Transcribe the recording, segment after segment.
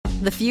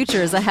The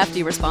future is a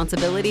hefty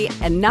responsibility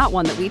and not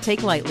one that we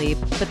take lightly.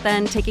 But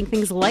then taking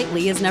things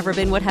lightly has never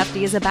been what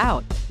Hefty is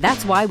about.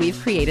 That's why we've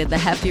created the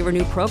Hefty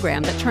Renew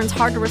program that turns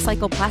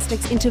hard-to-recycle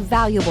plastics into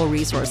valuable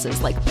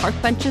resources like park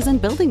benches and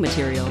building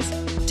materials.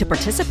 To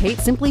participate,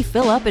 simply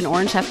fill up an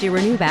orange Hefty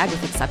Renew bag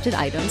with accepted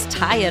items,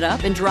 tie it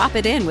up, and drop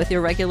it in with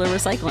your regular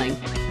recycling.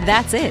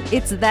 That's it.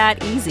 It's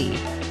that easy.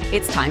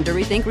 It's time to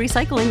rethink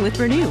recycling with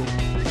Renew.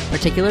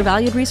 Particular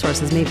valued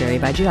resources may vary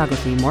by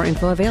geography. More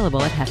info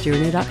available at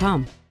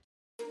heftyrenew.com.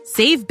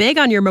 Save big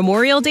on your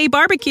Memorial Day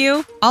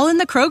barbecue, all in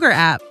the Kroger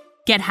app.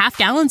 Get half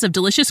gallons of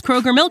delicious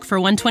Kroger milk for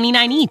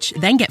 $1.29 each.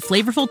 Then get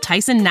flavorful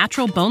Tyson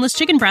natural boneless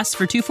chicken breasts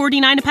for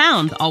 $2.49 a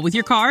pound, all with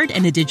your card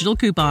and a digital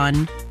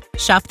coupon.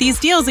 Shop these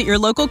deals at your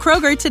local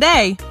Kroger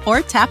today,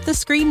 or tap the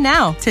screen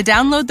now to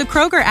download the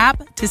Kroger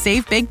app to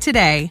save big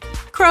today.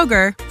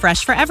 Kroger,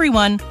 fresh for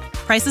everyone.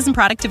 Prices and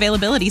product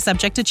availability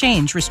subject to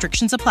change.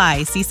 Restrictions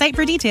apply. See site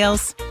for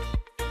details.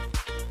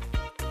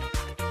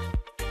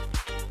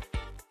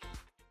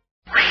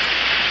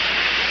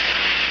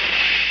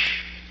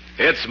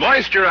 It's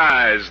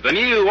Moisturize, the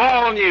new,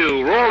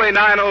 all-new Rolly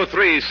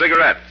 903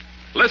 cigarette.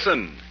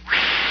 Listen.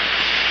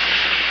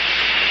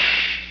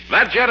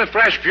 That jet of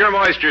fresh, pure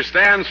moisture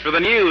stands for the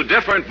new,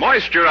 different,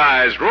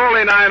 moisturized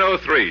Rolly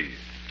 903.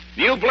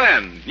 New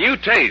blend, new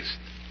taste,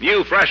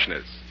 new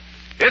freshness.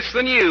 It's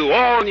the new,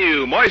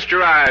 all-new,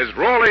 moisturized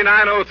Rolly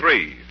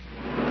 903.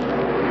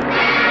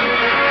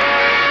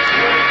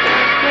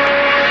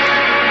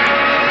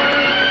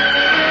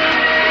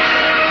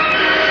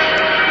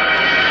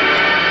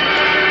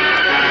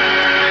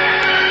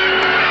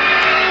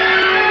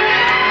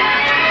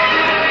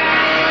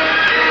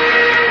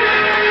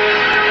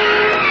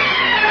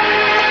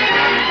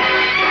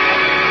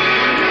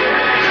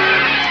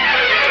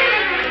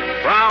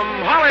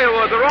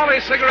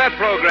 Cigarette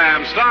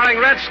program starring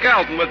Red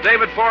Skelton with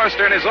David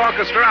Forrester and his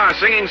orchestra, our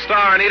singing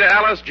star Anita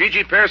Ellis,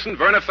 Gigi Pearson,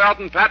 Verna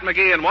Felton, Pat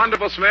McGee, and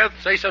Wonderful Smith.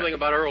 Say something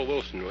about Earl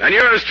Wilson, will you? And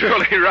yours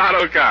truly, Rod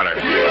O'Connor.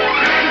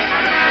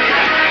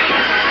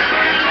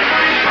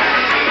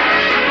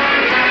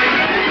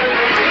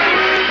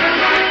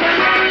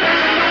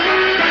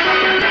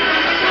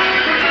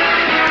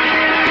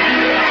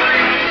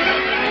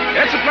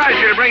 It's a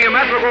pleasure to bring you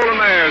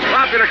Metro-Goldwyn-Mayer's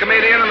popular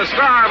comedian and the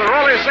star of the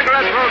Rolly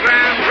Cigarette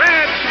program,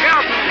 Red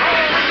Skelton.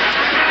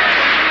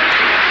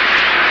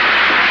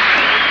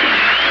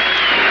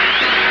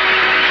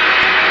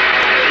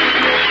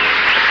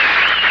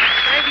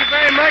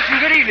 Very much, and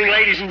good evening,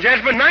 ladies and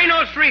gentlemen.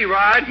 903,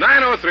 Rod.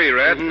 903,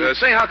 Red.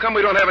 Say, how come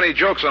we don't have any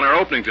jokes on our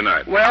opening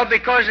tonight? Well,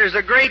 because there's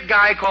a great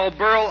guy called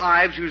Burl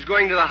Ives who's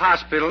going to the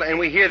hospital, and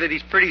we hear that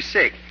he's pretty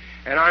sick.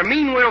 And our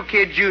mean little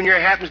kid, Junior,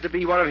 happens to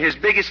be one of his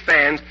biggest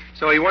fans,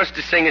 so he wants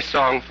to sing a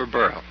song for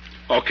Burl.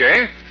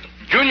 Okay.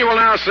 Junior will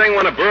now sing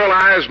one of Burl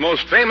Ives'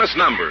 most famous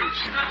numbers,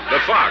 The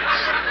Fox,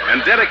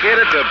 and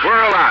dedicated to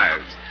Burl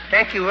Ives.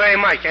 Thank you very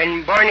much.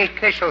 And Barney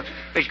Kissel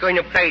is going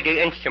to play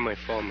the instrument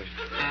for me.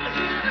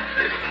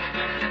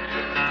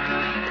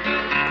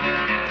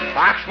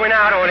 Fox went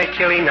out on a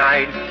chilly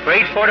night,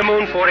 prayed for the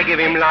moon for to give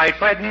him light,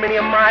 but many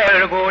a mile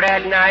to go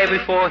that night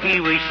before he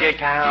reached the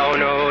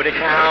town, oh, the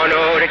town,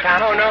 oh, the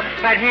town, oh,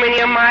 but many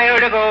a mile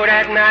to go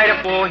that night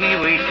before he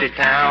reached the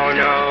town,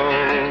 oh.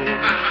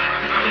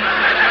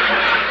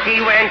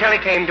 He ran till he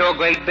came to a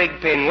great big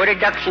pen where the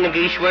ducks and the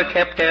geese were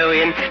kept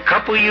therein.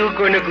 Couple you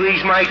gonna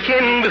grease my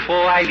chin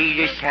before I leave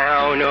this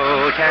town,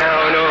 oh,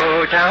 town,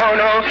 oh, town,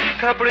 oh.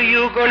 Couple of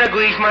you gonna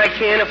grease my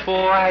chin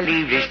before I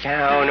leave this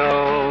town,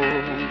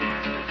 oh.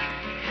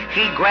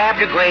 He grabbed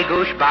a gray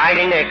goose by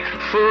the neck,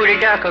 threw the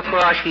duck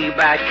across his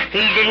back. He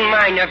didn't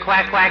mind the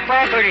quack, quack,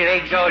 quack, or the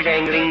legs all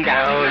dangling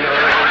down,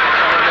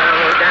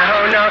 oh,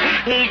 down, oh.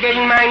 He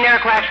didn't mind the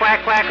quack,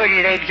 quack, quack, or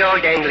the legs all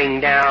dangling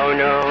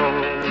down,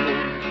 oh.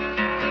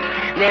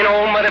 Then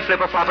old Mother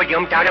Flipper Flopper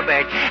jumped out of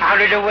bed.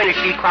 Out of the window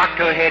she cocked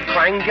her head,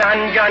 crying,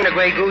 John, John, the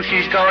gray goose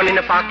is gone and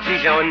the fox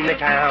is on the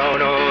town,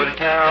 oh, the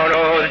town,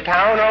 oh, the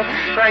town, oh.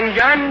 Crying,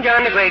 John,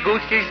 John, the gray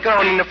goose is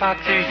gone and the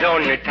fox is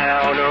on the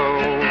town,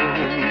 oh.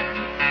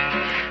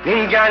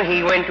 Then John,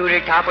 he went to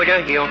the top of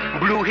the hill,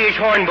 blew his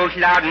horn both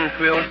loud and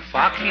shrill.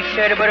 Fox, he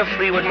said, but a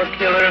flea with my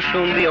killer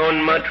soon be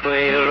on my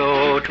trail,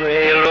 oh,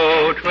 trail,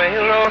 oh,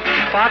 trail, oh.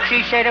 Fox,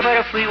 he said, but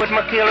a flea with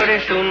my killer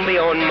soon be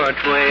on my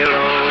trail,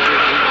 oh.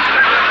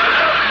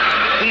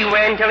 He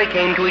ran till he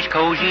came to his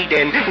cozy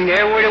den, and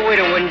there were the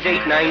widow ones,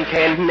 8, 9,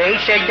 10. And they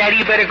said,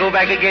 Daddy, better go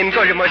back again,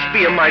 'cause it must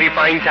be a mighty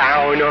fine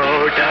town,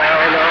 oh,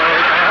 town, oh,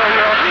 town,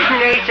 oh.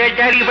 And they said,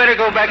 Daddy, better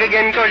go back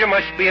again, 'cause it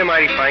must be a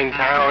mighty fine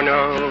town,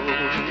 oh.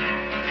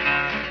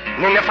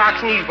 Then the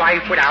fox and his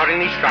wife went out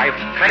in his strife,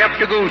 cut up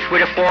the goose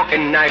with a fork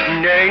and knife,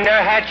 and then they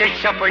had such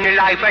supper in the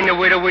life, and the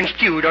widow went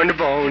stewed on the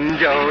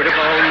bones, oh, the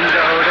bones,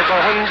 oh, the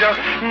bones, oh.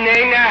 And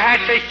then they had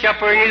such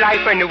supper in the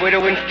life, and the widow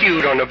went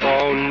stewed on the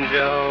bones,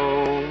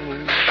 oh.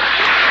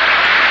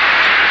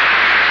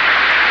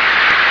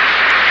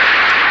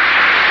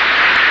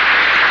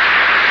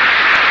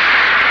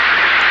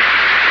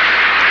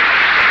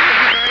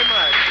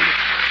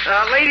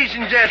 Ladies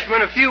and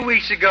gentlemen, a few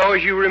weeks ago,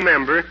 as you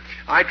remember,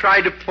 I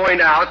tried to point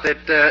out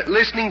that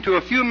listening to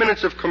a few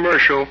minutes of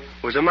commercial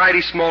was a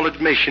mighty small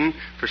admission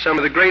for some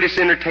of the greatest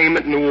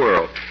entertainment in the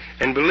world.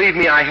 And believe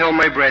me, I held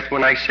my breath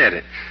when I said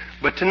it.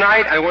 But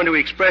tonight I want to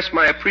express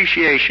my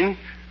appreciation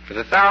for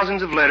the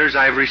thousands of letters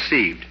I've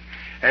received,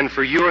 and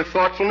for your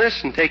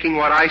thoughtfulness in taking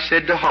what I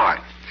said to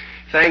heart.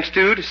 Thanks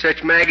to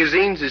such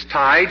magazines as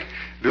Tide,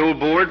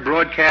 Billboard,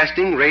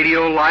 Broadcasting,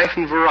 Radio Life,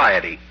 and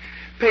Variety.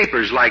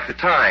 Papers like The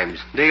Times,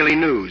 Daily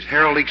News,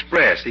 Herald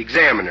Express,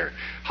 Examiner,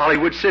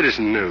 Hollywood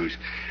Citizen News,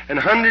 and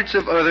hundreds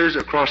of others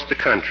across the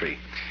country.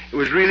 It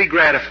was really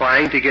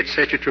gratifying to get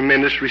such a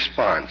tremendous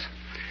response.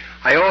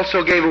 I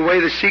also gave away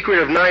the secret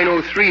of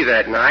 903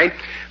 that night.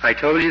 I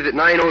told you that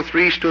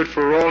 903 stood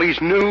for Raleigh's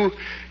new,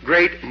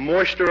 great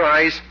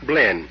moisturized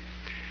blend.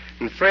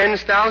 And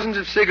friends, thousands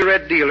of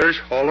cigarette dealers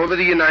all over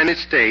the United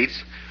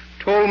States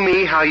told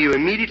me how you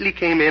immediately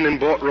came in and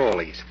bought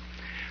Raleigh's,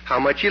 how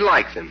much you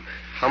liked them,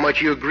 how much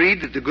you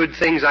agreed that the good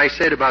things I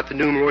said about the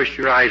new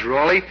moisturized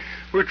Raleigh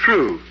were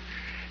true.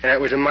 And that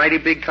was a mighty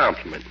big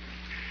compliment.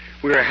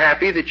 We are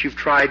happy that you've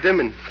tried them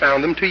and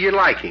found them to your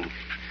liking.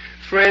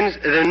 Friends,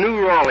 the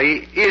new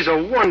Raleigh is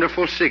a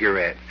wonderful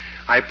cigarette.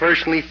 I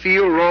personally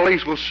feel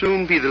Raleigh's will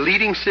soon be the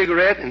leading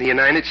cigarette in the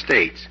United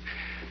States.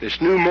 This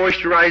new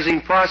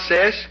moisturizing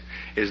process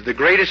is the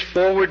greatest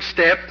forward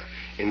step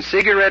in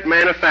cigarette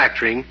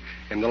manufacturing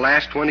in the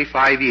last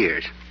 25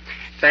 years.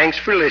 Thanks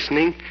for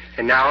listening.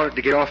 And now,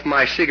 to get off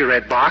my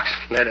cigarette box,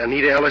 let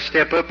Anita Ellis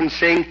step up and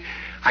sing,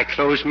 I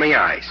Close My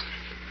Eyes.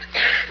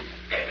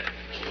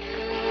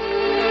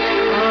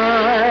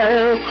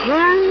 I'll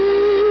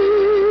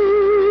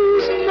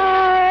close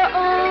my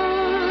eyes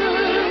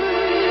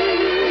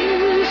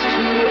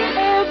to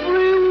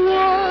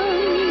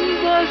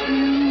everyone but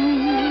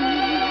you,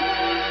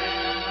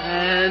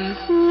 and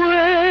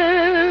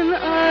when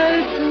I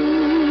do,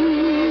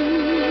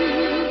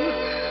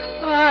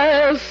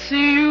 I'll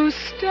see you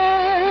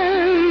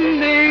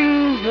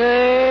standing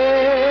there.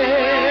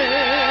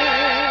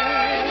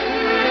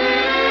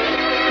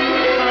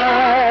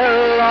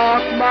 I'll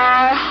lock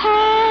my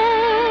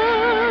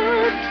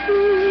heart to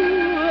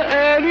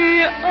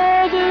any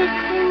other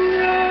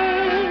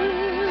caress.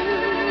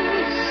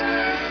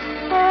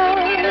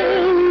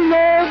 I'll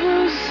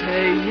never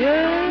say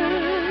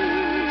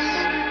yes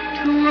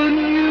to a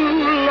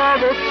new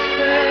love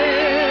affair.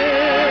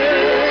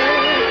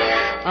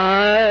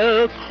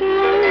 I'll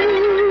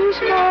close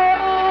my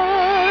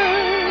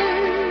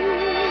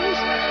eyes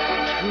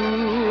to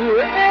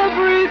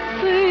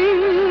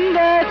everything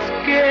that's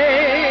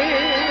gay.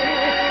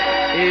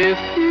 If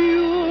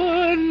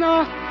you're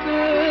not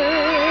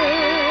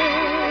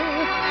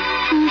there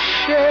to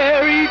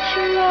share each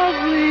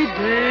lovely day,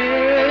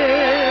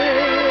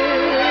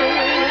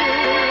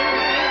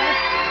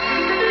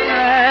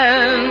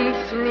 and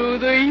through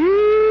the years,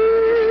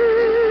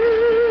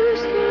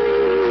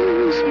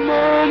 those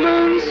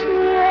moments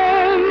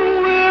when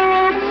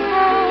we're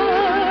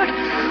apart,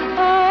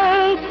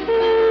 I'll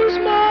close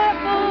my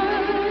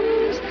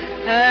eyes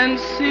and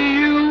see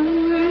you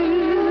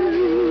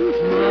with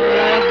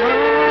my heart.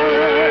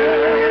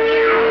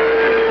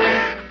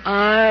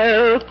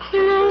 I'll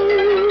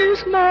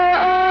close my eyes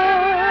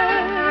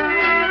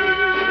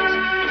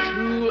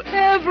to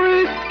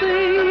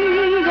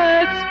everything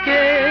that's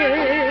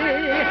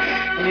gay.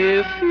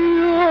 If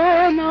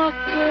you're not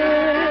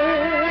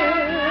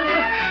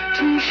there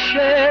to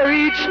share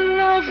each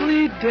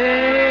lovely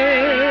day,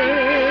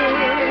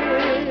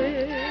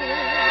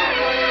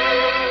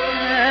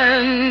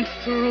 and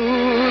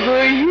through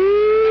the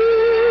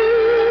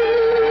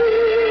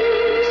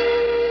years,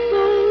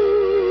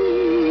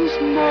 those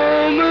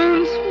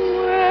moments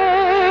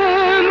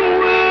when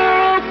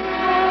we're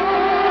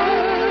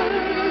apart,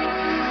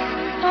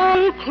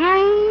 I'll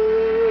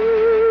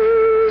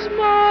close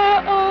my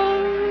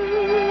eyes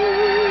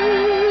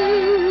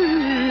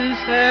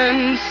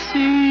and see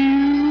you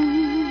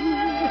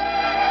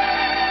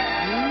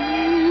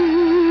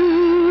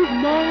with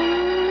my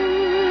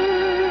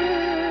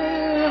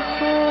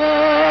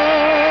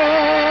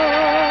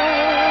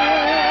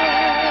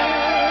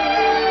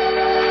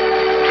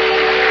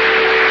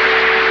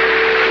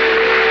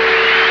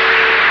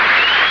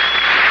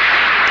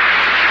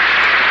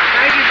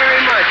Thank you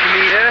very much,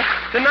 Anita.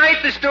 Tonight,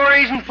 the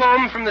stories and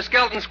poem from the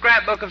Skelton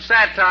Scrapbook of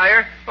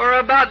Satire are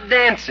about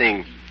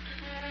dancing.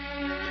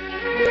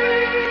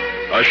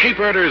 A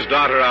sheepherder's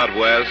daughter out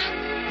west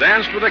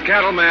danced with a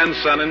cattleman's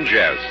son in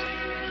jest.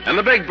 And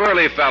the big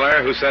burly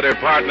feller who said her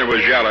partner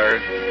was yeller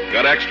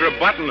got extra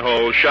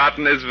buttonhole shot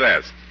in his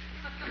vest.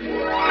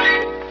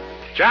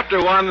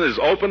 Chapter 1 is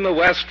Open the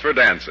West for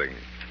Dancing.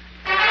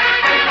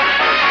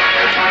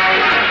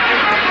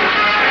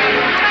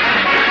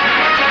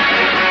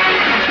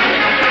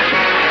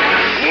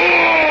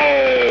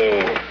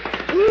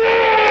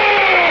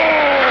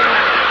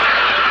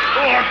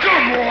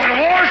 Come on,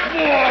 horse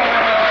boy!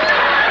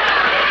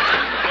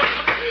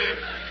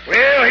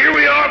 Well, here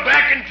we are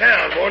back in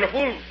town,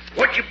 wonderful.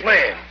 What you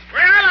plan?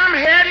 Well, I'm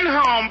heading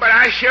home, but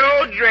I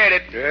sure dread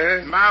it.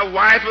 Yeah? My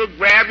wife will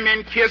grab me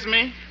and kiss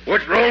me,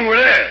 What's wrong with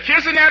that?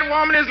 Kissing that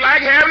woman is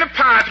like having a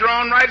pie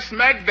thrown right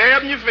smack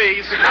dab in your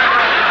face.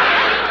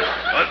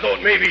 I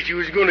thought maybe she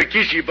was going to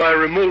kiss you by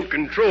remote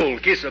control,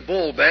 kiss a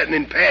ball bat, and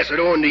then pass it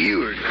on to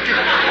you.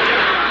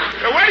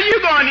 So what are you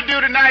going to do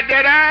tonight,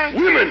 Deadeye?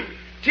 Women.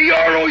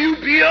 Trouble.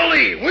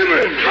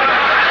 Women.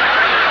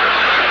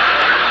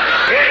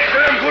 Yes,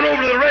 sir, I'm going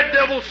over to the Red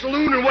Devil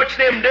Saloon and watch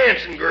them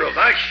dancing girls.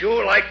 I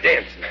sure like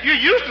dancing. You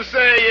used to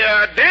say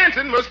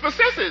dancing was for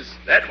sissies.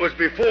 That was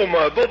before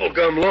my bubble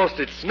gum lost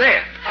its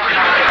snap.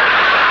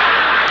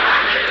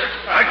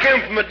 I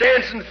came from a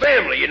dancing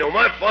family. You know,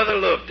 my father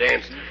loved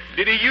dancing.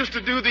 Did he used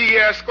to do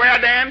the square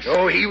dance?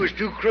 Oh, he was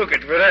too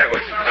crooked for that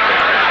one.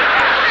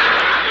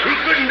 He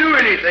couldn't do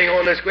anything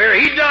on the square.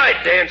 He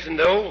died dancing,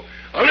 though.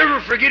 I'll never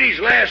forget his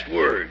last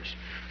words.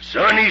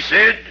 Son, he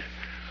said,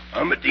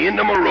 I'm at the end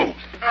of my rope.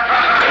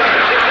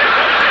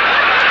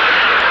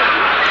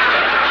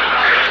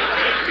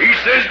 He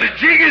says the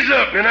jig is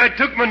up, and I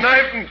took my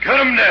knife and cut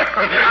him down.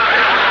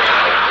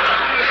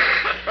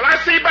 Well, I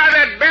see by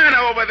that banner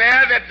over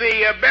there that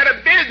the Better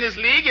Business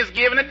League is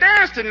giving a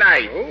dance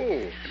tonight.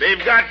 Oh.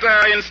 They've got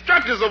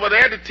instructors over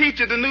there to teach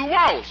you the new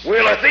waltz.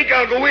 Well, I think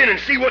I'll go in and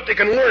see what they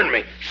can learn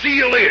me. See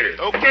you later.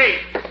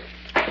 Okay.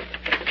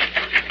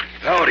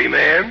 Howdy,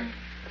 ma'am.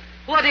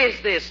 What is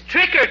this,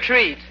 trick or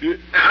treat?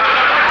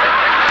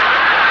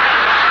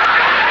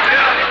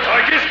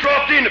 I just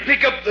dropped in to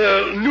pick up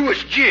the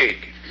newest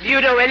jig. Do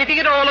you know anything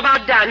at all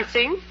about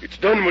dancing? It's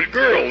done with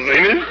girls,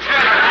 ain't it?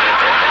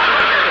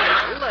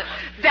 Well,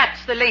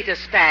 that's the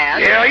latest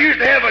fad. Yeah, I used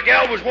to have a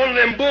gal was one of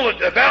them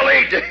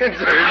ballet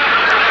dancers.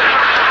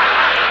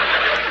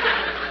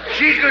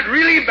 She could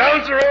really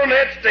bounce around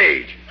that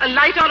stage. A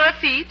light on her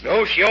feet?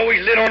 No, she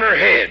always lit on her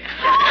head.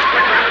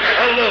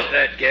 I love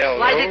that gal,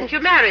 Why though. didn't you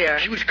marry her?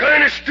 She was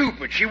kind of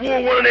stupid. She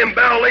wore one of them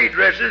ballet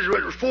dresses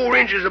that was 4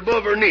 inches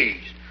above her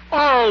knees.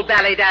 All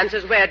ballet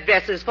dancers wear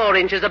dresses 4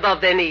 inches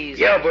above their knees.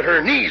 Yeah, but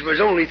her knees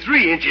was only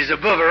 3 inches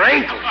above her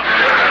ankles.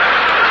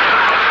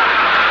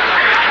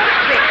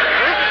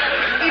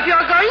 If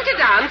you're going to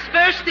dance,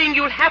 first thing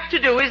you'll have to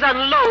do is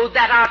unload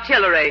that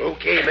artillery.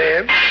 Okay,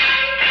 ma'am.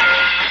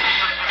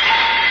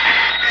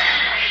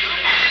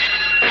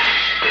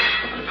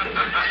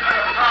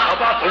 How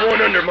about the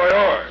one under my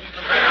arm?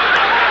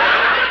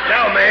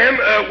 Now, ma'am,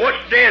 what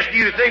dance do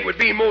you think would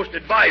be most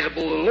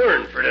advisable to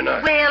learn for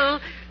tonight? Well,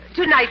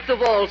 tonight the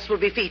waltz will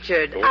be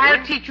featured. Oh.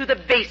 I'll teach you the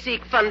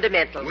basic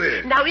fundamentals.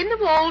 Well. Now, in the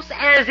waltz,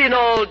 as in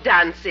all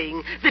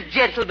dancing, the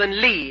gentleman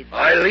leads.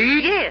 I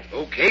lead? Yes.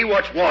 Okay,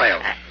 what's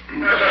wild?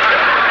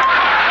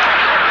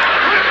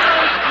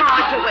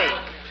 Part away.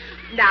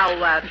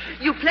 Now,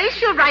 you place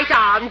your right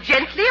arm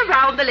gently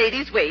around the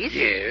lady's waist.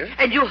 Yeah.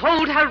 And you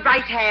hold her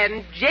right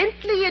hand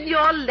gently in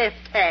your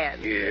left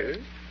hand. Yeah.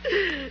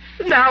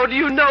 Now, do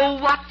you know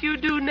what you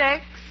do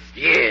next?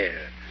 Yeah.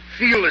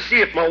 Feel to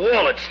see if my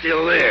wallet's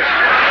still there.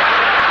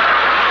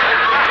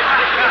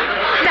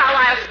 Now,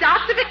 I'll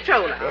start the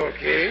Victrola.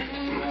 Okay.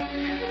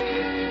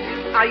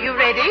 Are you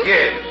ready?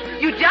 Yeah.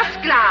 You just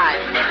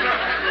glide.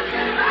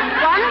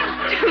 1,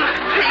 2, 3, 4.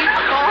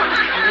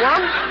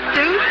 1,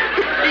 2,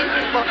 3,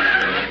 4.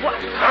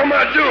 How am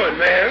I doing,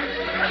 ma'am?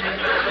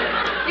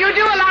 You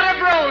do a lot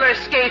of roller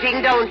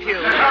skating, don't you?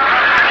 Well,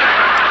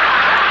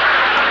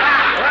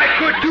 I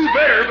could do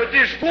better, but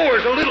this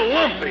floor's a little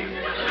lumpy.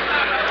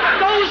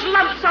 Those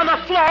lumps on the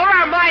floor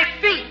are my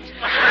feet.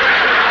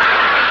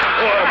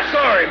 Oh, I'm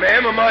sorry,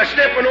 ma'am. Am I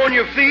stepping on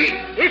your feet?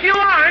 If you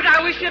aren't,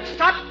 I wish you'd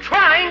stop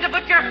trying to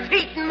put your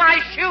feet in my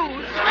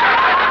shoes.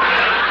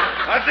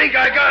 I think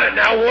I got it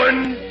now.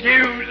 1,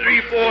 2,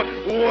 3, 4.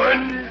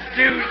 1,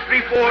 2,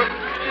 3, 4.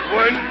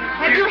 1, 2.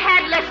 Have you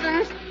had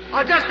lessons,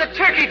 or does the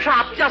turkey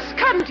trot just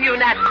come to you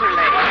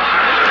naturally?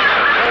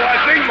 Oh, I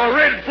think my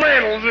red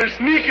flannels are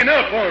sneaking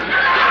up on me.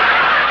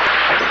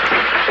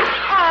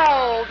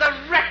 Oh, the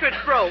record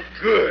broke.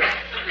 Good.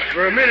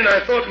 For a minute,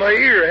 I thought my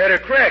ear had a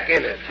crack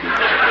in it.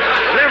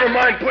 Well, never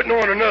mind putting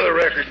on another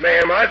record,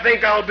 ma'am. I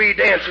think I'll be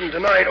dancing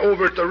tonight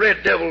over at the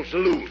Red Devil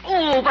Saloon.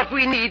 Oh, but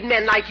we need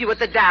men like you at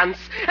the dance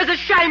as a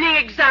shining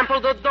example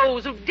to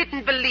those who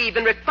didn't believe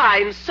in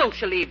refined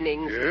social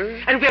evenings.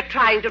 Yeah? And we're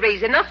trying to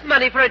raise enough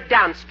money for a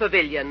dance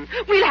pavilion.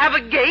 We'll have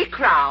a gay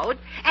crowd,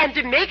 and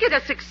to make it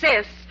a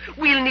success,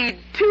 we'll need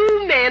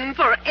 2 men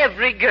for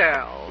every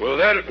girl. Well,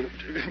 that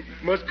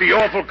must be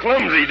awful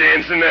clumsy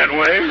dancing that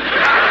way.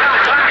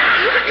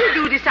 If you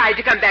do decide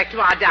to come back to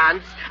our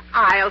dance,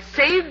 I'll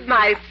save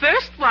my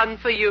first one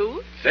for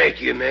you.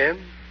 Thank you, ma'am.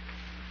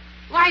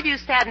 Why do you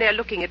stand there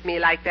looking at me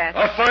like that?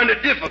 I find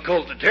it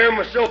difficult to tear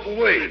myself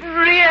away.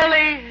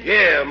 Really?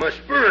 Yeah, my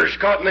spurs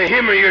caught in the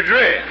hem of your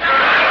dress.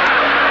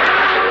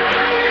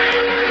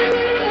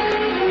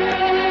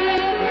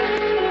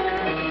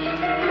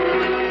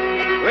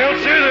 Well,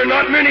 sir, there are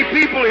not many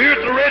people here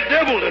at the Red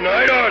Devil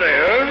tonight, are they,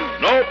 huh?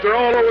 Nope, they're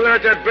all over there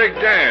at that big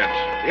dance.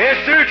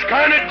 Yes, sir, it's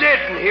kind of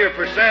dead in here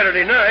for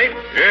Saturday night.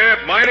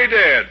 Yep, mighty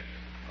dead.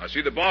 I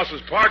see the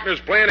boss's partners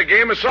playing a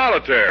game of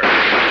solitaire.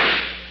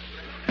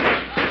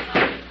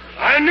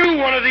 I knew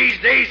one of these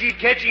days he'd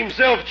catch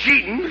himself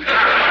cheating.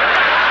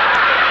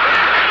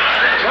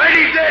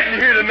 Mighty dead in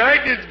here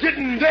tonight, and it's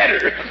getting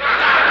better.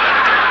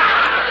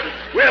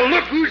 Well,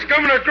 look who's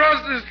coming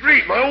across the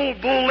street. My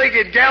old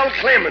bow-legged gal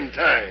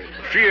Clementine.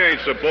 She ain't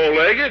so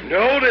bow-legged.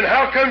 No, then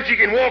how come she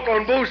can walk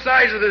on both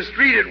sides of the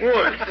street at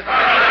once?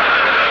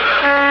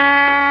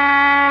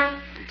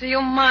 Do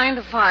you mind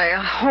if I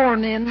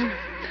horn in?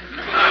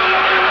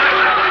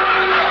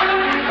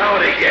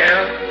 Howdy,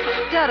 gal.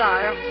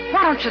 Deadeye,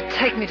 why don't you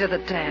take me to the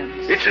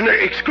dance? It's an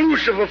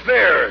exclusive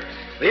affair.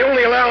 They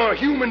only allow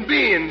human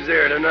beings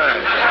there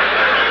tonight.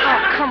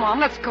 Oh, come on,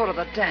 let's go to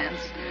the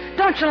dance.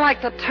 Don't you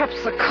like the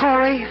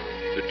terpsichore?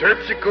 The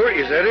terpsichore,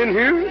 is that in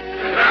here?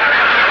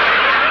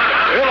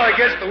 Well, I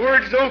guess the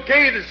word's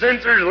okay. The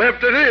censors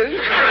left it in.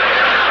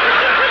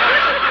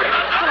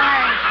 But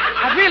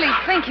I really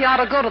think you ought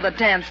to go to the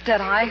dance,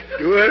 Deadeye.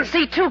 Do I? You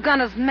see,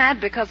 Two-Gun is mad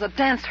because the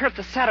dance hurt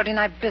the Saturday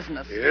night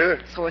business. Yeah?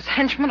 So his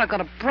henchmen are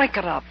going to break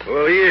it up.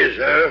 Well, he is,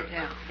 huh?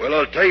 Yeah. Well,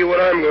 I'll tell you what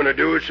I'm going to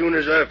do as soon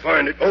as I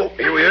find it. Oh,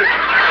 here we are.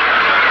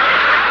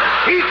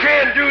 He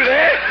can't do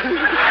that.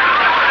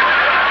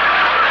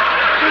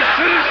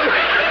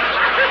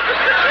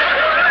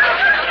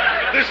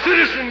 The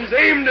citizens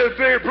aim to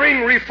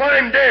bring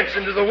refined dance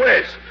into the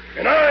West,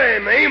 and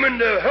I'm aiming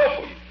to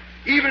help them,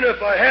 even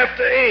if I have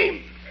to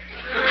aim.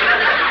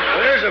 Well,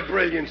 there's a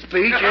brilliant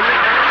speech, isn't it?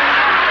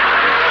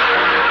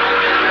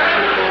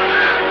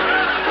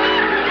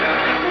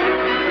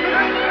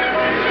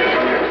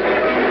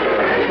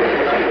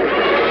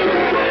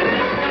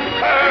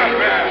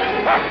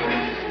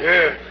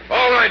 Yeah.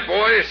 All right,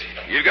 boys.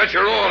 You got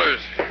your orders.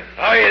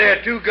 Are you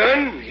there,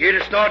 Two-Gun? Here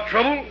to start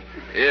trouble?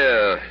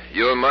 Yeah.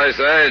 You on my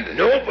side?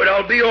 No, but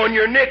I'll be on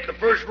your neck the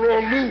first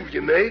wrong move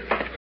you make.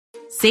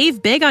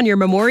 Save big on your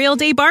Memorial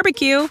Day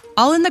barbecue,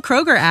 all in the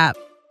Kroger app.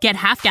 Get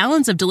half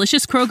gallons of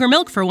delicious Kroger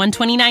milk for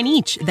 $1.29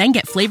 each. Then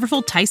get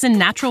flavorful Tyson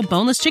natural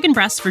boneless chicken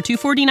breasts for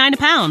 $2.49 a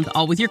pound,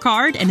 all with your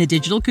card and a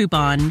digital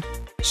coupon.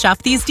 Shop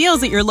these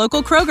deals at your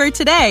local Kroger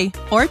today,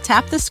 or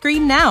tap the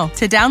screen now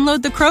to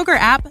download the Kroger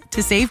app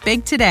to save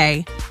big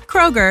today.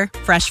 Kroger,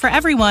 fresh for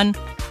everyone.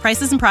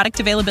 Prices and product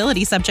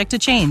availability subject to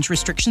change.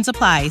 Restrictions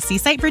apply. See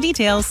site for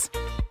details.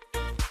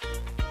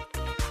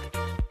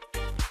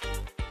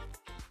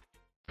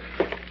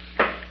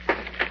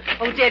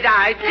 Oh,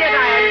 Deadeye,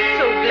 I'm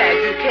so glad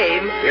you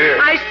came. Yeah.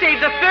 I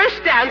saved the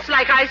first dance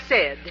like I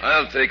said.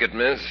 I'll take it,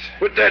 miss.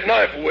 Put that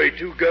knife away,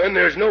 Two-Gun.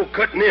 There's no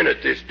cutting in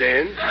at this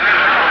dance.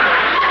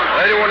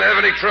 I don't want to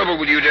have any trouble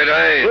with you,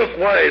 Deadeye. Look,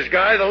 wise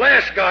guy, the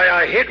last guy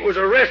I hit was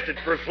arrested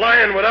for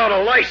flying without a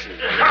license.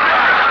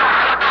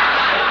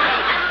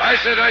 I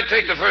said I'd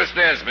take the first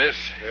dance, miss.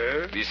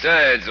 Yeah?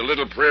 Besides, a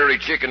little prairie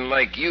chicken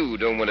like you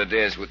don't want to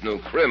dance with no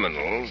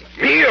criminals.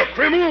 Me, a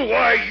criminal?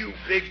 Why, you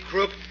big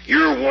crook.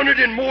 You're wanted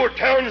in more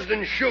towns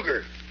than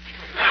sugar.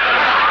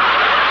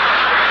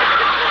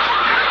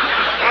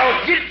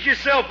 Now get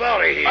yourself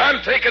out of here.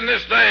 I'm taking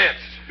this dance.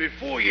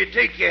 Before you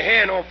take your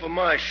hand off of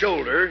my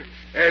shoulder,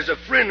 as a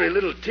friendly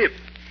little tip,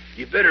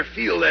 you better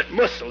feel that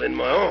muscle in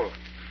my arm.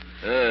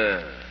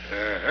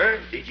 Uh-huh.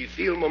 Did you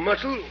feel my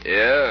muscle?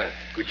 Yeah.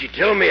 Could you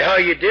tell me how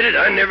you did it?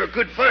 I never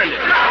could find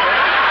it.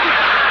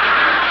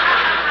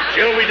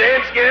 Shall we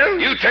dance, gal?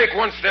 You take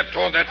one step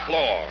toward that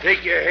floor.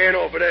 Take your hand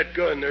off of that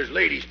gun. There's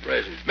ladies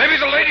present. Maybe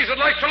the ladies would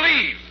like to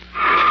leave.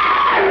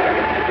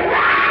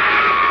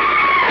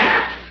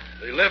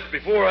 They left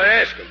before I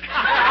asked them.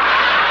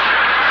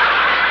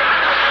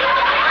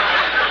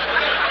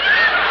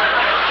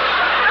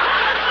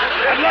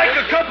 I'd like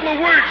a couple of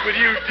words with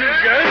you two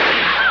guys.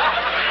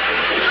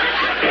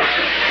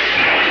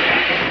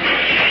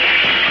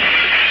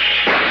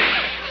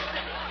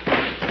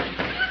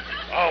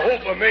 I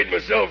hope I made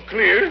myself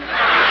clear.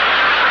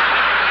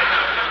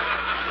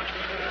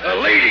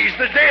 Ladies,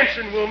 the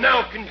dancing will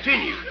now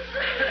continue.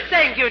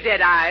 Thank you,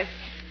 Deadeye.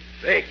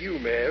 Thank you,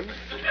 ma'am.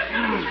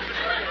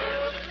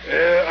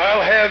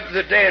 I'll have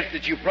the dance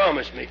that you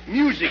promised me.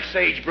 Music,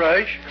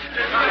 Sagebrush.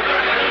 2, 3,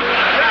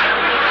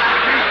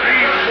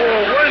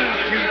 4,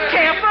 1, 2.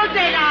 Careful,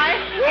 Deadeye.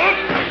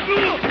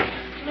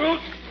 Oh.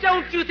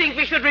 Don't you think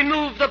we should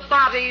remove the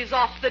bodies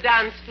off the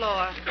dance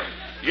floor?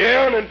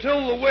 Yeah, and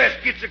until the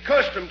West gets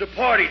accustomed to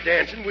party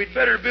dancing, we'd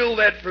better build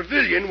that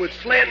pavilion with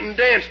slanting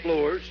dance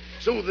floors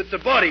so that the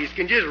bodies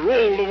can just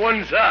roll to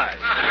one side.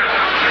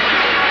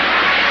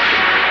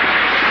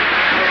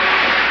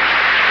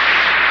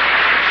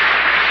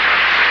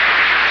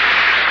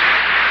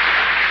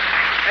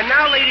 And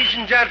now, ladies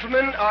and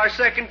gentlemen, our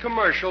second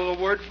commercial, a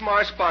word from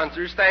our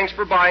sponsors. Thanks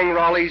for buying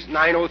Raleigh's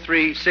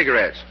 903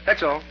 cigarettes.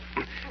 That's all.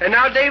 And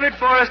now David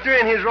Forrester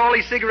and his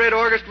Raleigh Cigarette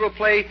Orchestra will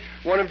play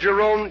one of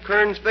Jerome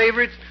Kern's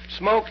favorites,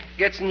 Smoke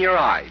Gets in Your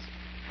Eyes.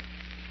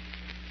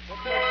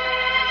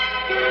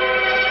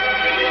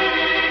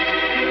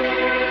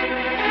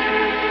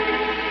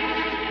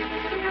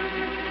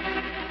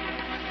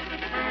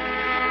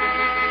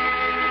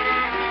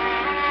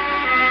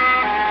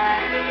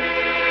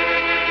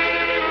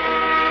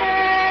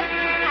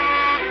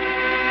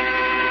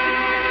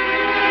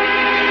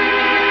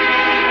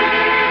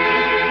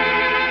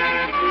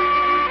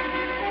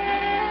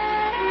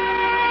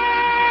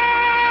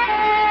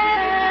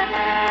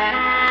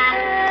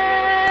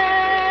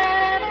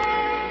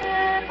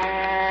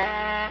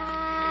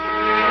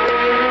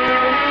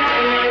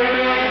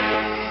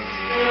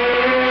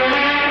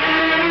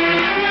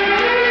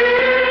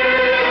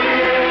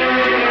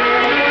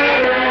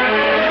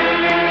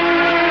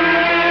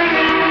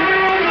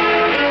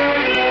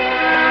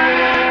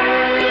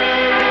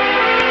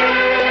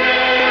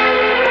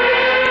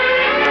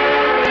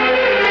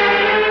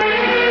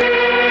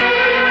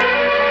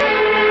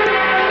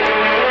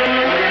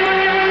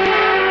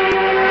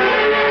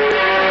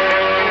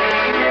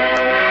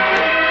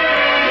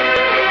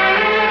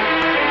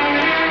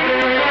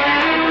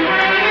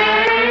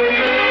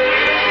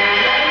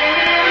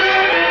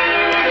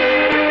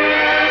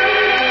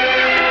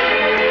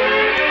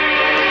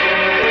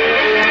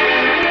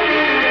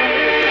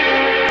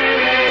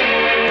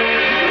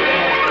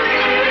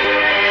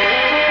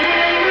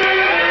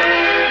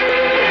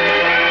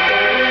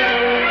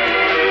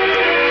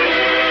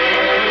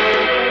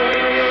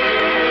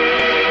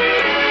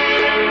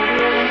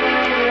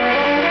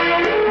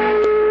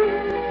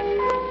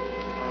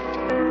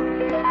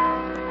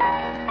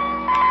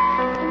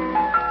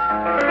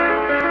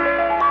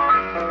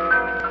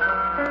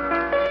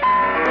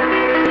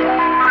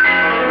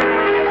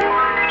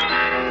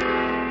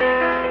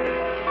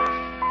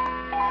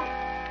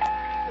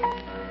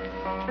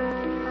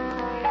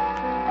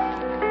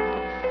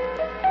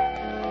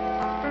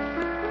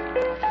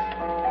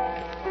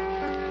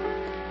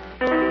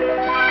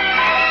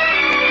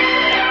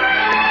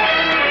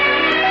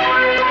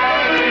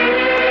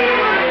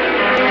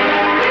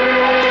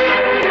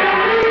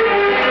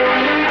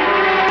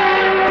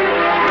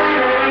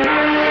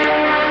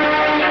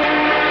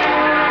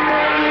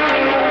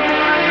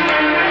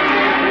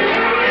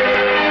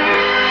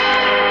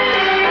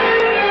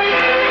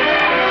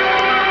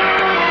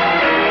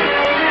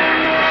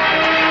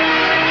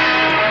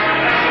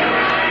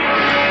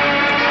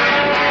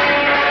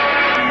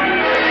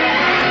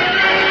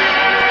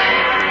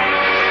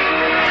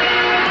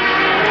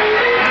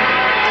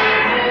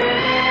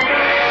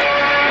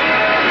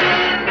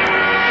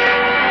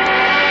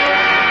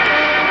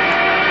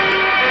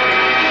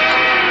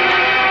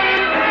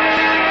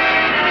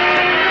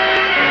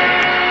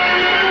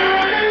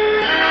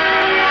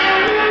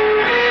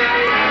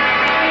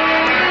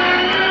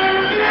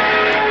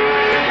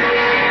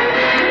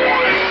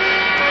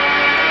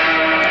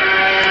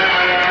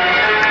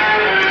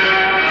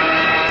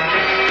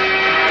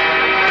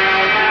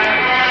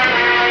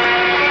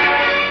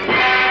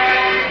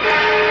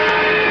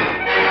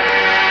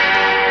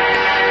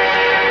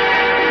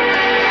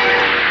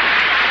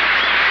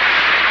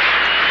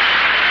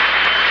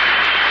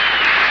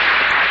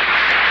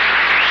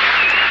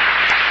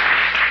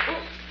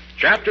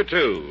 Chapter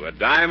 2, A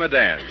Dime a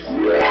Dance.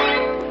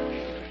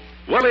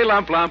 Willie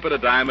Lump Lump at a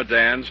dime a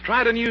dance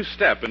tried a new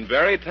step in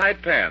very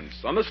tight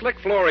pants. On the slick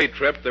floor he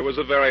tripped, there was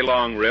a very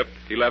long rip.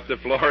 He left the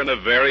floor in a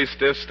very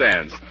stiff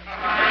stance. Going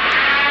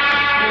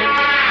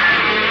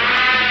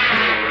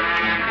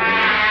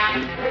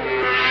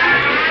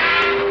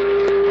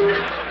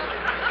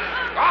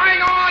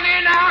on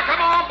in now,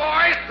 come on,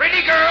 boys.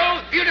 Pretty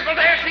girls, beautiful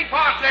dancing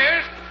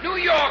partners. New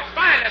York's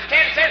finest,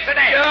 10 cents a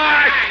dance.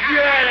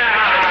 Shut up!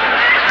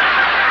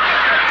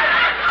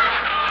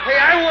 Hey,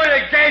 I want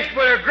to dance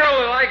with a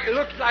girl that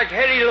looks like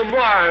Hedy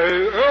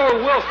Lamarr.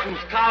 Earl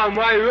Wilson's column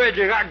I read,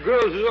 they got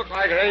girls that look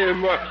like Hedy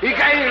Lamarr. You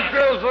got any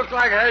girls look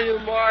like Hedy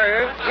Lamarr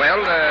here?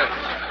 Well,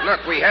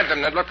 look, we had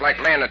them that looked like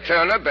Lana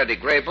Turner, Betty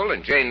Grable,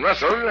 and Jane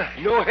Russell.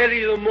 No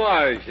Hedy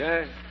Lamarrs,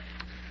 huh?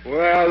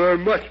 Well, there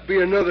must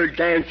be another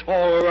dance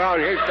hall around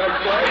here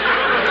someplace.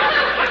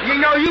 You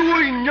know, you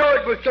wouldn't know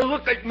it, but to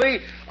look at me,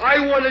 I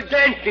won a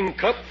dancing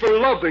cup for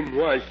loving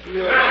once.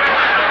 You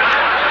know?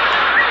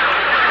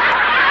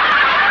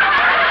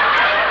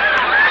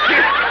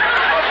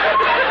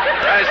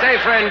 Say,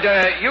 friend,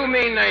 you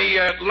mean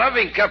a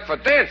loving cup for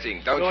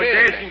dancing, don't you?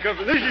 Dancing cup.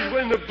 This is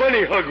when the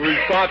bunny hug was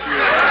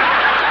popular.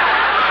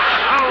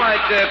 All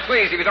right,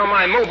 please, if you don't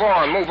mind, move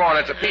on.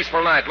 It's a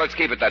peaceful night. Let's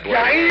keep it that way.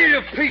 Yeah, ain't it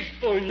a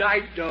peaceful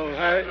night, though,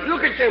 huh?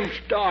 Look at them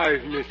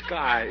stars in the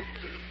sky.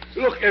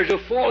 Look, there's a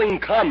falling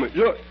comet.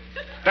 Look.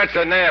 That's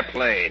an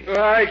airplane.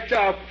 It's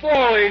a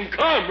falling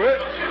comet.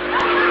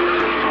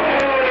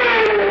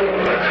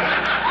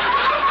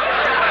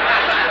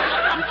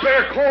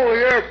 Better call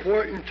the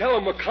airport and tell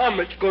them a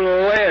comet's going to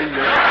land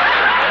there.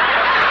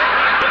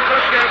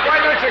 Look, why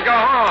don't you go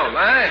home,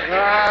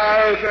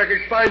 huh? If I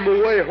could find my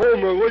way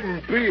home, I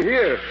wouldn't be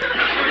here.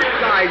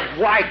 Besides,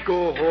 why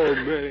go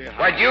home, anyhow?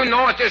 Why, do you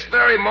know at this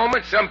very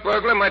moment some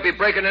burglar might be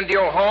breaking into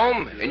your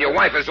home and your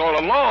wife is all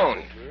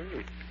alone?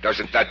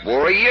 Doesn't that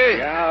worry you?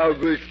 Yeah,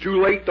 but it's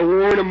too late to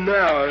warn them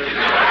now.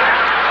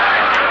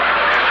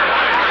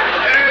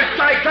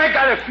 I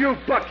got a few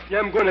bucks and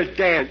I'm going to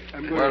dance.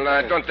 I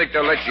don't think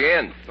they'll let you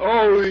in.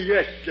 Oh,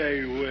 yes,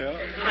 they will.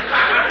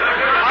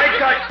 I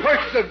got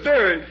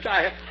perseverance.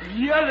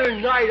 The other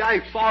night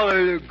I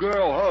followed a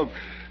girl home,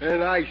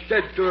 and I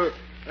said to her,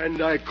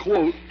 and I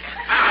quote,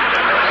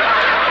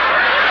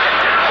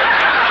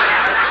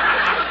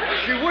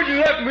 she wouldn't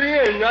let me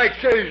in. I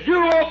says,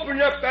 you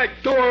open up that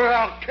door,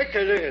 I'll kick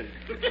it in.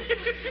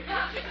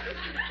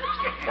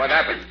 What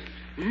happened?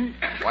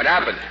 What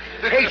happened?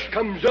 Case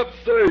comes up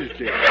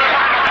Thursday. I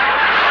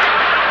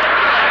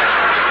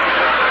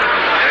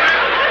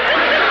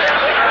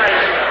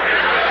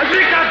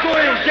think I'll go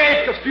in and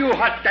dance a few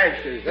hot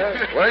dances,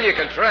 huh? Well, you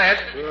can try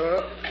it.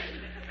 Yeah.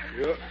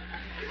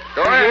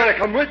 Go if ahead. you want to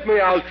come with me,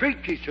 I'll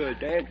treat you to a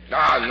dance.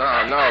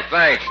 No,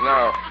 thanks,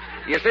 no.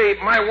 You see,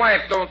 my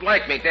wife don't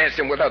like me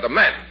dancing with other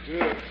men.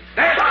 Yeah.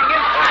 Dancing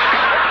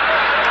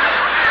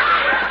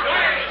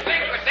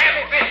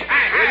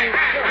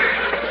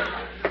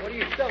What are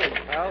you selling,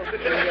 pal?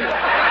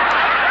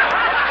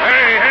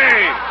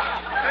 Hey,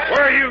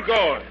 where are you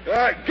going?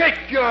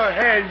 Get your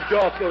hands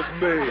off of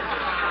me.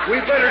 We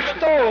better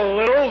stall a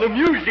little. The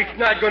music's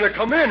not going to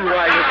come in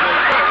right.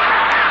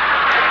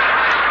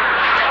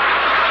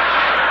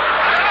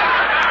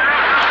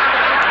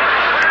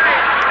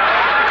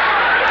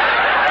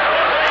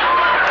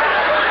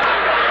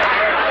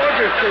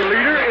 The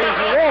leader is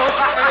lost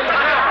in the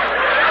house.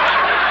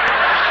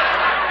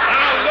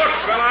 Now, look,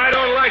 fella, I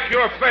don't like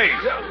your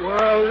face.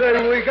 Well,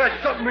 then we got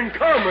something in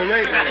common,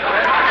 ain't we?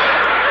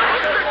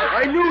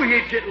 I knew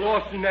you'd get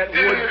lost in that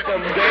woods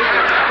someday.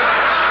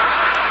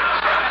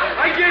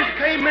 I just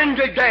came in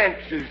to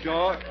dances,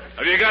 Doc.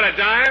 Have you got a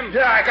dime?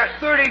 Yeah, I got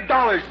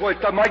 $30 worth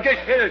of them. I just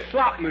hit a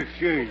slot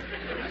machine.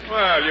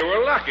 Well, you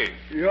were lucky.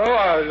 Yeah,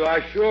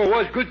 I sure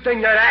was. Good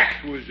thing that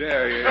axe was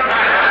there, you know.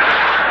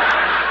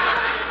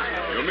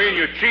 You mean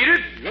you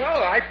cheated? No,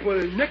 I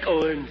put a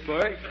nickel in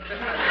first.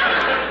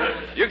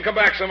 You can come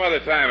back some other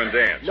time and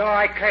dance. No,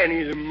 I can't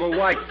either. My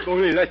wife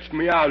only lets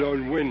me out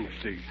on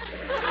Wednesdays.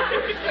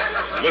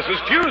 This is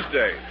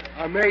Tuesday.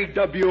 I'm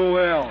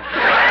AWOL.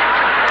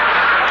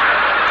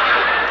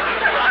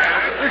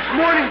 This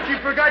morning she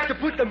forgot to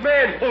put the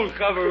manhole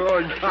cover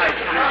on tight.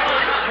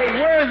 Hey,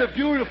 where are the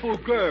beautiful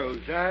girls,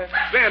 huh?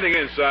 Standing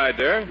inside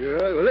there. Yeah,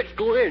 well, let's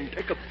go in.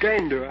 Take a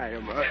gander at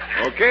them, huh?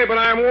 Okay, but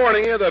I'm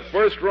warning you, the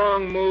first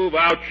wrong move,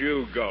 out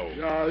you go.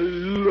 Now,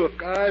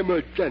 look, I'm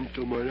a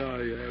gentleman,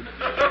 I am.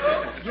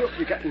 Look,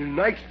 you got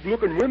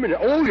nice-looking women.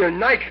 Oh, you're a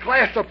nice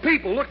class of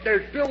people. Look,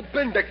 there's Bill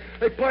Bendix.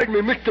 Hey, pardon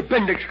me, Mr.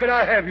 Bendix, can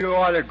I have your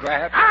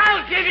autograph?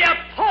 I'll give you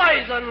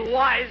poison,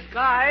 wise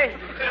guy.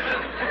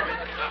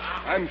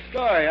 I'm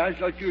sorry. I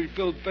thought you was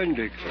Bill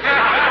Bendix.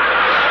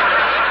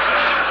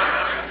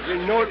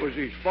 Didn't know it was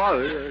his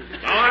father.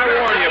 Now, I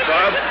warn you,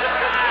 Bob.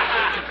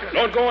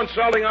 Don't go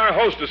insulting our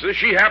hostesses.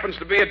 She happens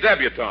to be a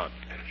debutante.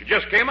 She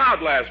just came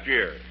out last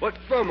year. What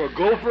from, a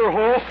gopher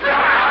hole?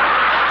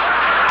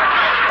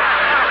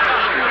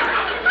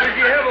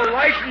 you have a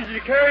license to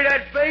carry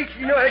that face?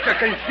 You know, it's a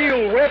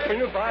concealed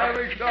weapon if I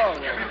ever saw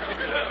one.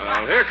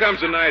 Well, here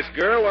comes a nice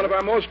girl, one of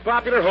our most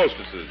popular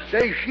hostesses.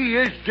 Say, she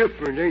is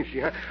different, ain't she?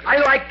 Huh? I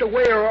like the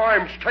way her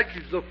arms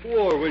touches the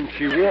floor when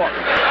she walks.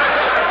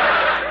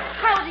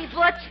 Howdy,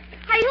 Butch.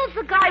 Hey, who's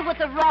the guy with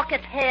the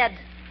rocket head?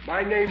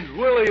 My name's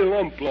Willie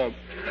Lump Lump.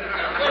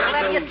 Well,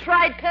 have you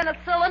tried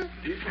penicillin?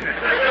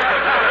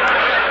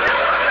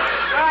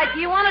 All right, do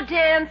you want to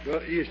dance?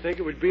 Well, you think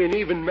it would be an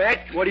even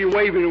match? What are you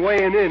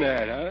weighing in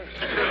at, huh?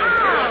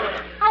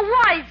 Oh, a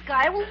wise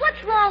guy. Well,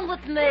 what's wrong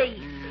with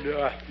me?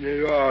 Nothing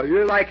at all.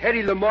 You're like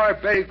Hetty Lamar,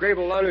 Betty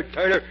Grable, Lana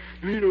Turner,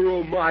 Nina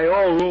Romay,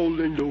 all rolled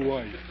into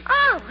one.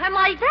 Oh, am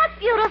I that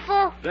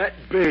beautiful? That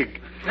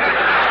big.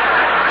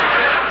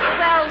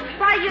 Well,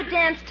 buy your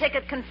dance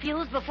ticket,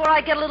 Confused, before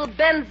I get a little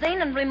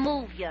benzene and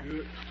remove you.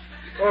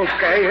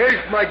 Okay,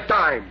 here's my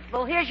dime.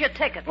 Well, here's your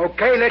ticket.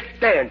 Okay, let's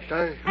dance,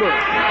 huh? Look.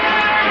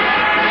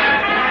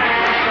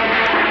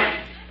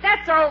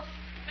 That's all.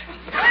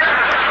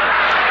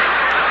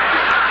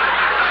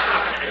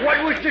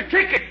 What was the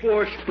ticket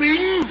for,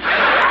 speeding?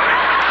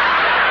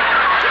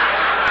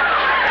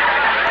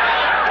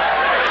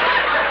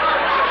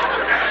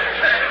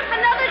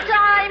 Another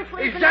dime,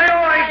 please. Is that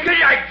all I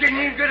get? I didn't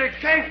even get a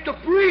chance to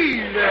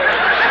breathe.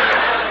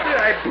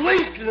 I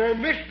blinked and I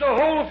missed the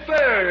whole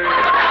affair.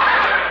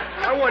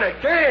 I want to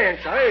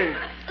dance.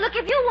 Look,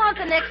 if you want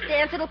the next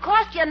dance, it'll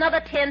cost you another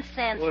 10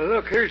 cents. Well,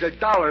 look, here's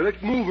 $1.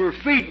 Let's move her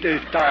feet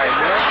this time,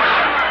 huh?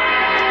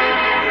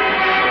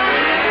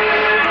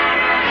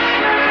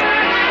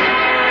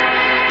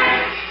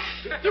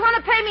 You want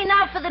to pay me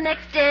now for the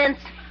next dance?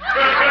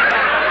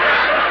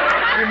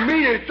 You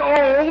mean it's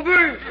all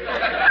over?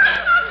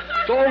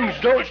 Songs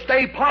don't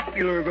stay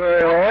popular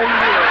very long.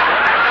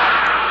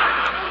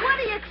 What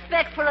do you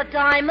expect for a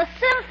dime? A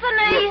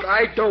symphony? Look,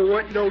 I don't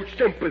want no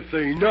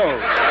sympathy, no.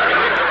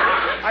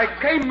 I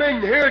came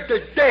in here to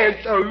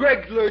dance a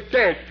regular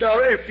dance. Now,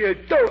 if you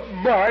don't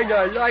mind,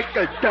 I like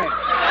to dance.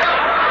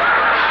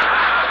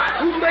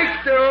 Who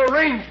makes their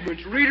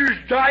arrangements? Reader's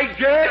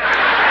Digest?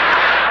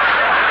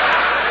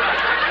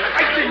 I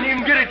didn't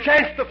even get a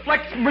chance to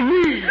flex my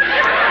knees.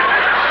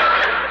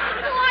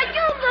 Are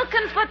you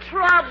looking for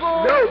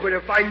trouble? No, but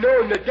if I'd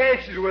known the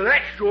dances were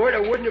that short, I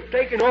wouldn't have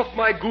taken off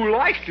my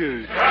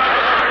goulashes.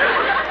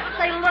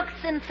 Say, look,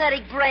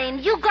 synthetic brain,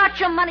 you got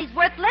your money's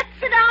worth. Let's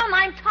sit down.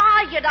 I'm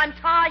tired.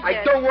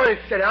 I don't want to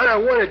sit down. I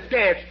want to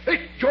dance. This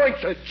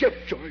joint's a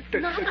chip joint.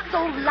 Not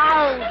so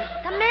loud.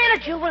 The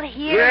manager will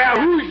hear. Yeah,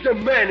 who's the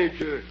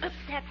manager?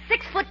 That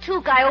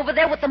 6'2" guy over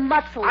there with the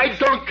muscles. I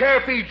don't care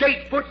if he's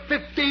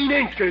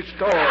 8'15"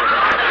 tall.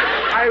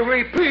 I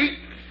repeat,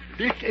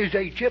 this is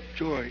a chip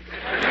joint.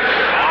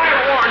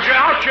 I warned you.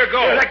 Out you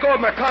go. Here, let go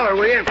of my collar,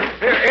 will you?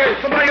 Here,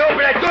 somebody open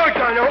that door,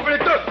 John. Open the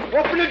door.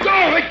 Open the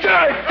door,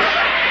 Richard.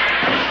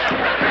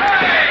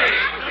 Hey!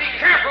 Be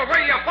careful where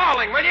you're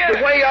falling, will you?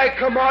 The way I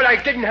come out, I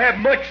didn't have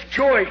much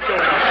choice.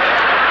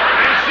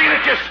 And see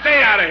that you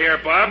stay out of here,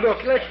 Bob.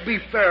 Look, let's be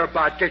fair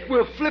about this.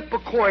 We'll flip a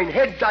coin.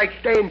 Heads I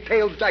stay and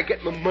tails I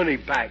get my money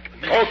back.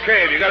 Okay,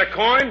 have you got a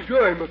coin?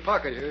 Sure, in my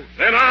pocket here.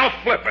 Then I'll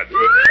flip it.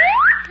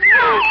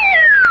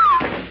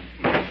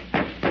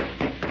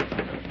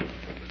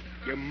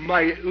 You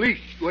might at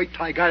least wait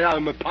till I got it out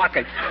of my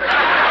pocket.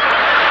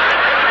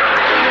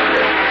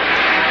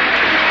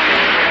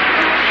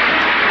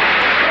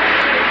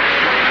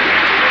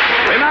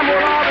 Remember,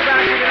 we'll all be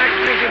back with you next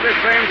week at this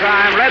same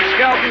time. Red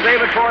Skelton,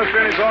 David Forrester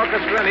and his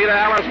orchestra, Anita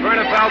Alice,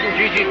 Verna Felton,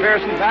 Gigi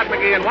Pearson, Pat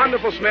McGee, and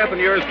Wonderful Smith,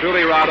 and yours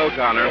truly, Rod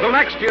O'Connor. Until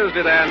next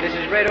Tuesday, then. This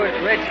is Red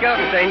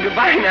Skelton saying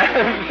goodbye now.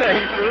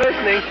 Thanks for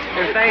listening,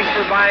 and thanks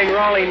for buying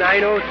Raleigh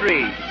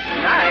 903.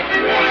 Night.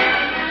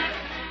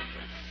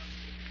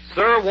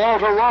 Sir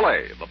Walter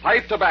Raleigh, the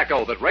pipe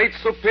tobacco that rates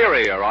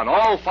superior on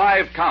all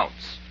 5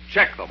 counts.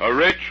 Check them. A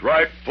rich,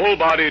 ripe,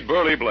 full-bodied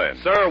burley blend.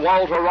 Sir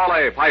Walter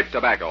Raleigh pipe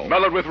tobacco.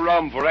 Mellowed with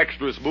rum for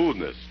extra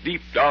smoothness.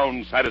 Deep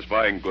down,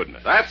 satisfying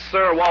goodness. That's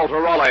Sir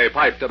Walter Raleigh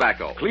pipe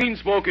tobacco. Clean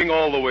smoking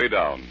all the way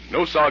down.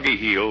 No soggy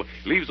heel.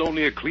 Leaves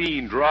only a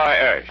clean, dry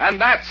ash.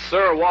 And that's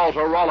Sir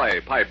Walter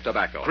Raleigh pipe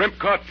tobacco. Crimp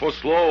cut for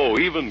slow,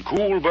 even,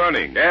 cool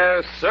burning.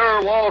 Yes,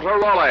 Sir Walter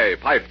Raleigh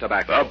pipe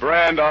tobacco. The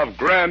brand of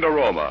grand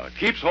aroma.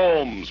 Keeps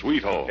home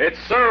sweet home. It's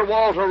Sir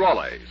Walter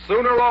Raleigh.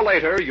 Sooner or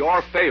later,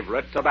 your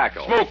favorite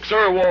tobacco. Smoke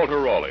Sir Walter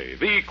Raleigh,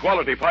 the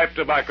quality pipe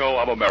tobacco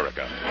of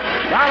America.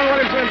 Ronald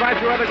Williams invites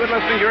you other good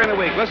listening during the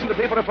week. Listen to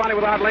People Are Funny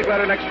without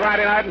Linkletter next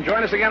Friday night, and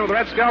join us again with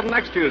Red Skelton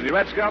next Tuesday.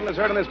 Red Skelton is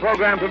heard in this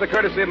program through the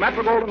courtesy of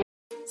Metro Goldwyn.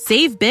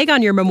 Save big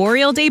on your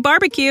Memorial Day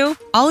barbecue,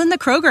 all in the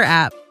Kroger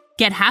app.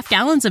 Get half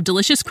gallons of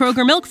delicious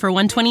Kroger milk for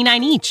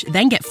 $1.29 each.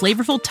 Then get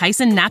flavorful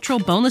Tyson natural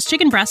boneless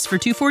chicken breasts for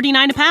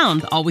 $2.49 a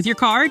pound, all with your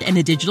card and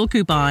a digital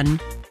coupon.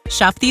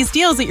 Shop these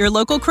deals at your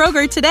local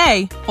Kroger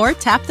today, or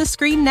tap the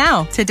screen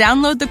now to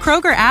download the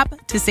Kroger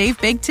app to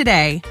save big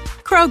today.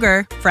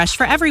 Kroger, fresh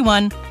for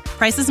everyone.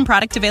 Prices and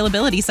product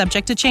availability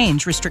subject to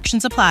change.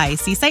 Restrictions apply.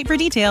 See site for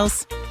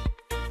details.